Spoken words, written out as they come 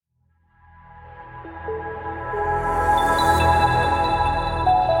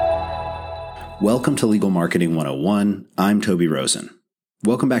Welcome to Legal Marketing 101. I'm Toby Rosen.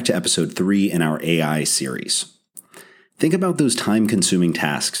 Welcome back to episode 3 in our AI series. Think about those time-consuming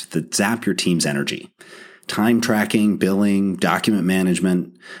tasks that zap your team's energy. Time tracking, billing, document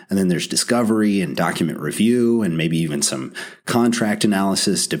management, and then there's discovery and document review, and maybe even some contract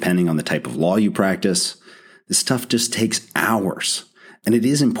analysis, depending on the type of law you practice. This stuff just takes hours. And it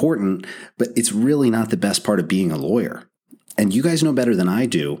is important, but it's really not the best part of being a lawyer. And you guys know better than I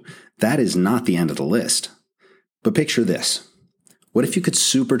do, that is not the end of the list. But picture this. What if you could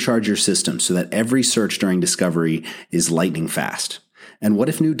supercharge your system so that every search during discovery is lightning fast? And what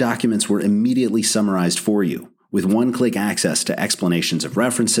if new documents were immediately summarized for you with one-click access to explanations of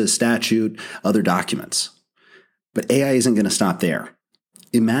references, statute, other documents? But AI isn't going to stop there.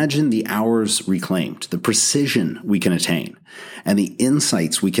 Imagine the hours reclaimed, the precision we can attain, and the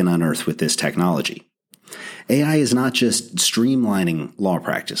insights we can unearth with this technology. AI is not just streamlining law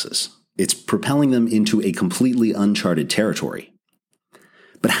practices. It's propelling them into a completely uncharted territory.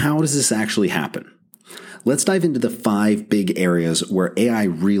 But how does this actually happen? Let's dive into the 5 big areas where AI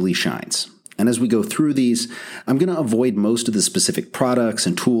really shines. And as we go through these, I'm going to avoid most of the specific products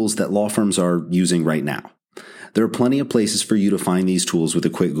and tools that law firms are using right now. There are plenty of places for you to find these tools with a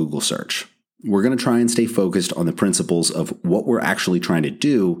quick Google search. We're going to try and stay focused on the principles of what we're actually trying to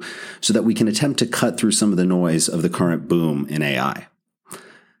do so that we can attempt to cut through some of the noise of the current boom in AI.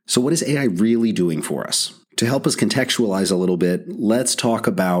 So what is AI really doing for us? To help us contextualize a little bit, let's talk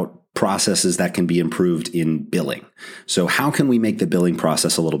about processes that can be improved in billing. So how can we make the billing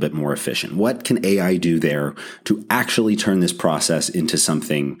process a little bit more efficient? What can AI do there to actually turn this process into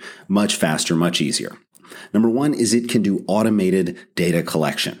something much faster, much easier? Number 1 is it can do automated data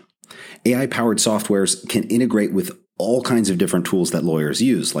collection. AI-powered softwares can integrate with all kinds of different tools that lawyers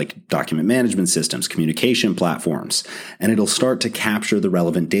use, like document management systems, communication platforms, and it'll start to capture the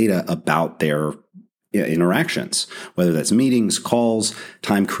relevant data about their interactions, whether that's meetings, calls,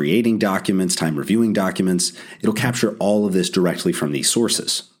 time creating documents, time reviewing documents. It'll capture all of this directly from these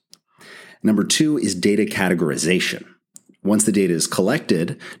sources. Number 2 is data categorization. Once the data is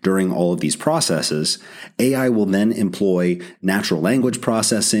collected during all of these processes, AI will then employ natural language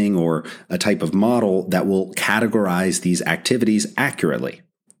processing or a type of model that will categorize these activities accurately.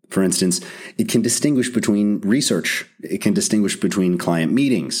 For instance, it can distinguish between research, it can distinguish between client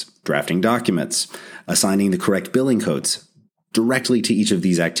meetings, drafting documents, assigning the correct billing codes directly to each of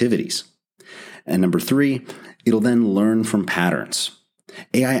these activities. And number 3, it'll then learn from patterns.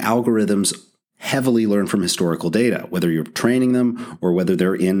 AI algorithms heavily learn from historical data, whether you're training them or whether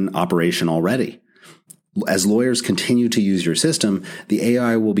they're in operation already. As lawyers continue to use your system, the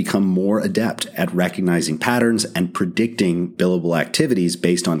AI will become more adept at recognizing patterns and predicting billable activities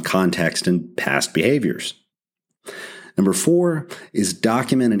based on context and past behaviors. Number 4 is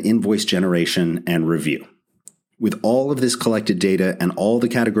document and invoice generation and review. With all of this collected data and all the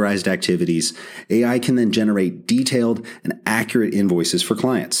categorized activities, AI can then generate detailed and accurate invoices for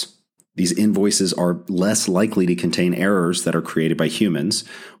clients. These invoices are less likely to contain errors that are created by humans,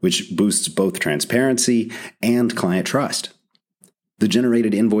 which boosts both transparency and client trust. The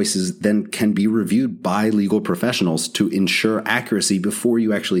generated invoices then can be reviewed by legal professionals to ensure accuracy before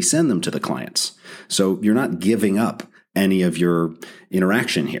you actually send them to the clients. So you're not giving up any of your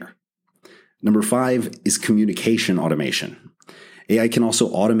interaction here. Number 5 is communication automation. AI can also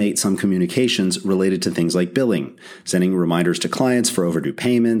automate some communications related to things like billing, sending reminders to clients for overdue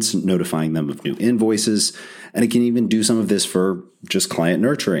payments, notifying them of new invoices, and it can even do some of this for just client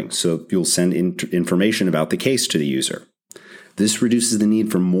nurturing, so you'll send information about the case to the user. This reduces the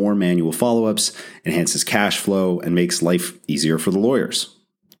need for more manual follow-ups, enhances cash flow, and makes life easier for the lawyers.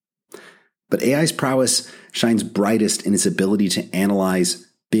 But AI's prowess shines brightest in its ability to analyze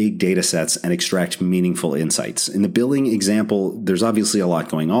big data sets and extract meaningful insights. In the billing example, there's obviously a lot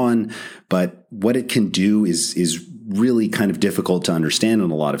going on, but what it can do is really kind of difficult to understand in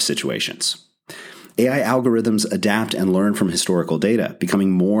a lot of situations. AI algorithms adapt and learn from historical data,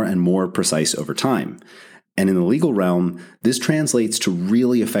 becoming more and more precise over time. And in the legal realm, this translates to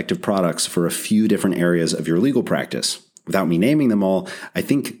really effective products for a few different areas of your legal practice. Without me naming them all, I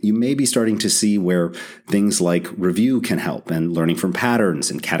think you may be starting to see where things like review can help and learning from patterns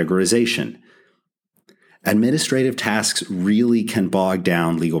and categorization. Administrative tasks really can bog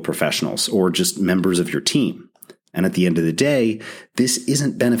down legal professionals or just members of your team. And at the end of the day, this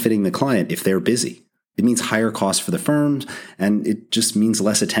isn't benefiting the client if they're busy. It means higher costs for the firms, and it just means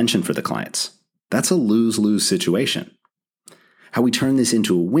less attention for the clients. That's a lose-lose situation. How we turn this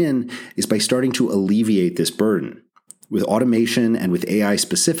into a win is by starting to alleviate this burden. With automation and with AI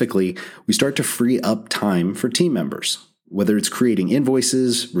specifically, we start to free up time for team members. Whether it's creating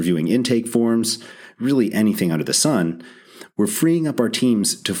invoices, reviewing intake forms, really anything under the sun, we're freeing up our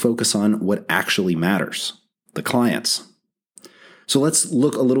teams to focus on what actually matters, the clients. So let's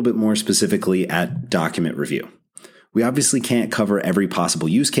look a little bit more specifically at document review. We obviously can't cover every possible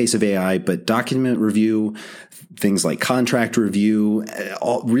use case of AI, but document review, things like contract review,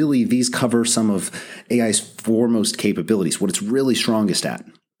 really these cover some of AI's foremost capabilities, what it's really strongest at.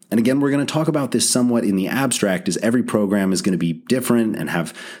 And again, we're going to talk about this somewhat in the abstract, as every program is going to be different and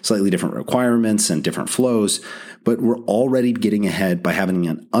have slightly different requirements and different flows, but we're already getting ahead by having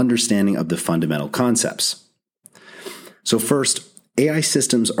an understanding of the fundamental concepts. So first, AI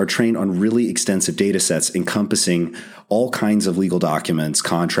systems are trained on really extensive data sets encompassing all kinds of legal documents,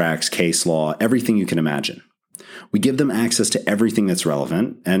 contracts, case law, everything you can imagine. We give them access to everything that's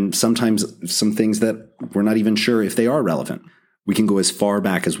relevant, and sometimes some things that we're not even sure if they are relevant. We can go as far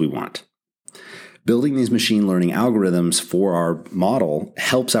back as we want. Building these machine learning algorithms for our model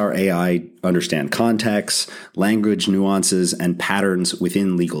helps our AI understand context, language nuances, and patterns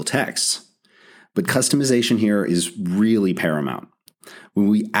within legal texts. But customization here is really paramount. When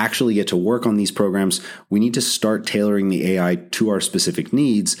we actually get to work on these programs, we need to start tailoring the AI to our specific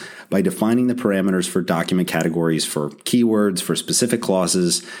needs by defining the parameters for document categories, for keywords, for specific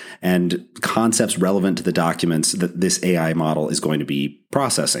clauses, and concepts relevant to the documents that this AI model is going to be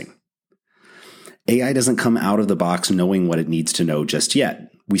processing. AI doesn't come out of the box knowing what it needs to know just yet.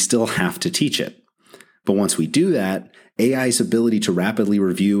 We still have to teach it. But once we do that, AI's ability to rapidly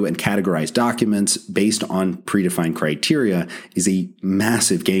review and categorize documents based on predefined criteria is a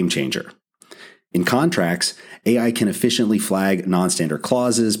massive game changer. In contracts, AI can efficiently flag non-standard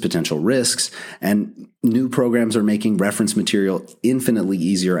clauses, potential risks, and new programs are making reference material infinitely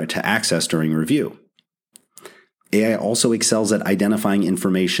easier to access during review. AI also excels at identifying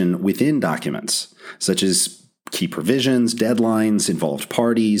information within documents, such as key provisions, deadlines, involved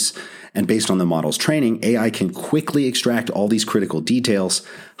parties, and based on the model's training, AI can quickly extract all these critical details,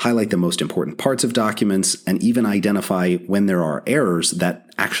 highlight the most important parts of documents, and even identify when there are errors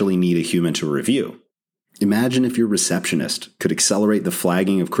that actually need a human to review. Imagine if your receptionist could accelerate the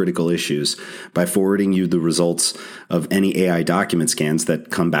flagging of critical issues by forwarding you the results of any AI document scans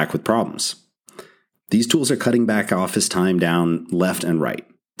that come back with problems. These tools are cutting back office time down left and right.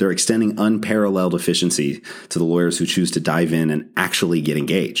 They're extending unparalleled efficiency to the lawyers who choose to dive in and actually get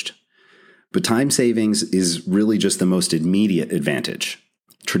engaged. But time savings is really just the most immediate advantage.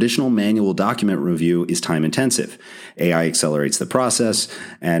 Traditional manual document review is time intensive. AI accelerates the process,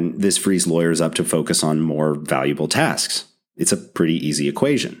 and this frees lawyers up to focus on more valuable tasks. It's a pretty easy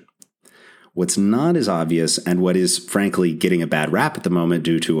equation. What's not as obvious, and what is frankly getting a bad rap at the moment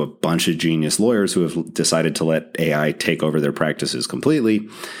due to a bunch of genius lawyers who have decided to let AI take over their practices completely,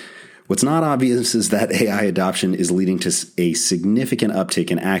 what's not obvious is that AI adoption is leading to a significant uptick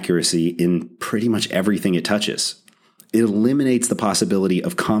in accuracy in pretty much everything it touches. It eliminates the possibility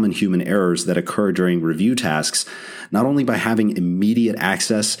of common human errors that occur during review tasks, not only by having immediate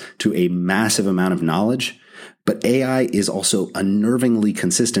access to a massive amount of knowledge, but AI is also unnervingly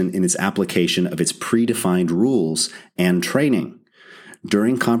consistent in its application of its predefined rules and training.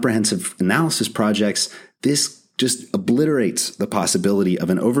 During comprehensive analysis projects, this just obliterates the possibility of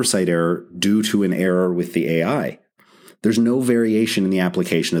an oversight error due to an error with the AI. There's no variation in the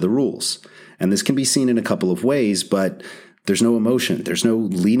application of the rules. And this can be seen in a couple of ways, but there's no emotion, there's no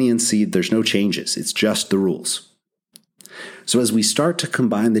leniency, there's no changes. It's just the rules. So as we start to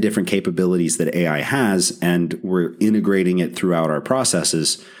combine the different capabilities that AI has, and we're integrating it throughout our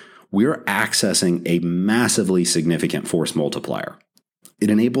processes, we're accessing a massively significant force multiplier. It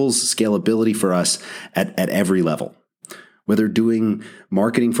enables scalability for us at every level. Whether doing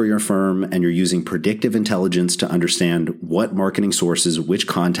marketing for your firm and you're using predictive intelligence to understand what marketing sources, which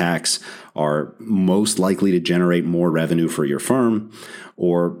contacts are most likely to generate more revenue for your firm,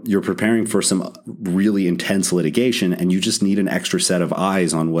 or you're preparing for some really intense litigation and you just need an extra set of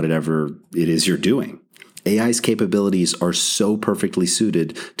eyes on whatever it is you're doing. AI's capabilities are so perfectly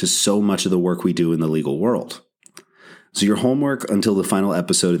suited to so much of the work we do in the legal world. So your homework until the final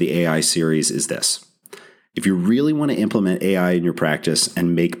episode of the AI series is this. If you really want to implement AI in your practice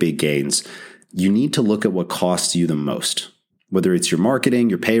and make big gains, you need to look at what costs you the most. Whether it's your marketing,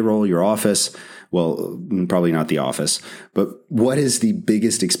 your payroll, your office, well, probably not the office, but what is the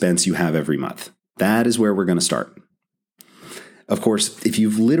biggest expense you have every month? That is where we're going to start. Of course, if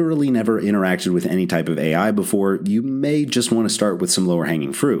you've literally never interacted with any type of AI before, you may just want to start with some lower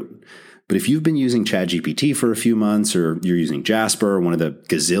hanging fruit. But if you've been using ChatGPT for a few months, or you're using Jasper, one of the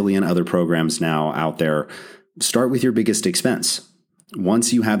gazillion other programs now out there, start with your biggest expense.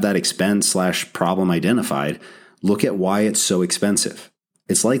 Once you have that expense/problem identified, Look at why it's so expensive.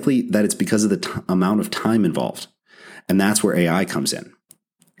 It's likely that it's because of the amount of time involved. And that's where AI comes in.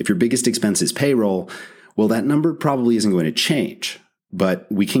 If your biggest expense is payroll, well, that number probably isn't going to change, but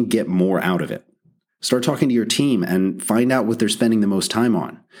we can get more out of it. Start talking to your team and find out what they're spending the most time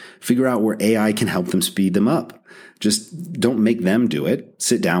on. Figure out where AI can help them speed them up. Just don't make them do it.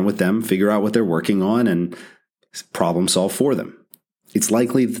 Sit down with them, figure out what they're working on, and problem solve for them. It's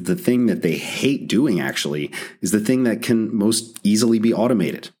likely that the thing that they hate doing actually is the thing that can most easily be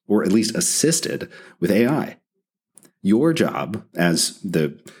automated, or at least assisted with AI. Your job as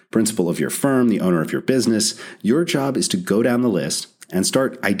the principal of your firm, the owner of your business, your job is to go down the list and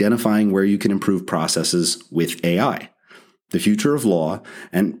start identifying where you can improve processes with AI. The future of law,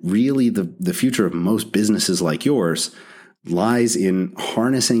 and really the future of most businesses like yours, lies in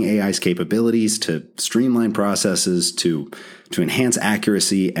harnessing AI's capabilities to streamline processes, to enhance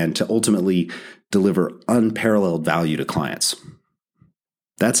accuracy, and to ultimately deliver unparalleled value to clients.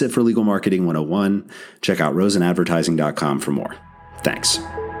 That's it for Legal Marketing 101. Check out rosenadvertising.com for more. Thanks.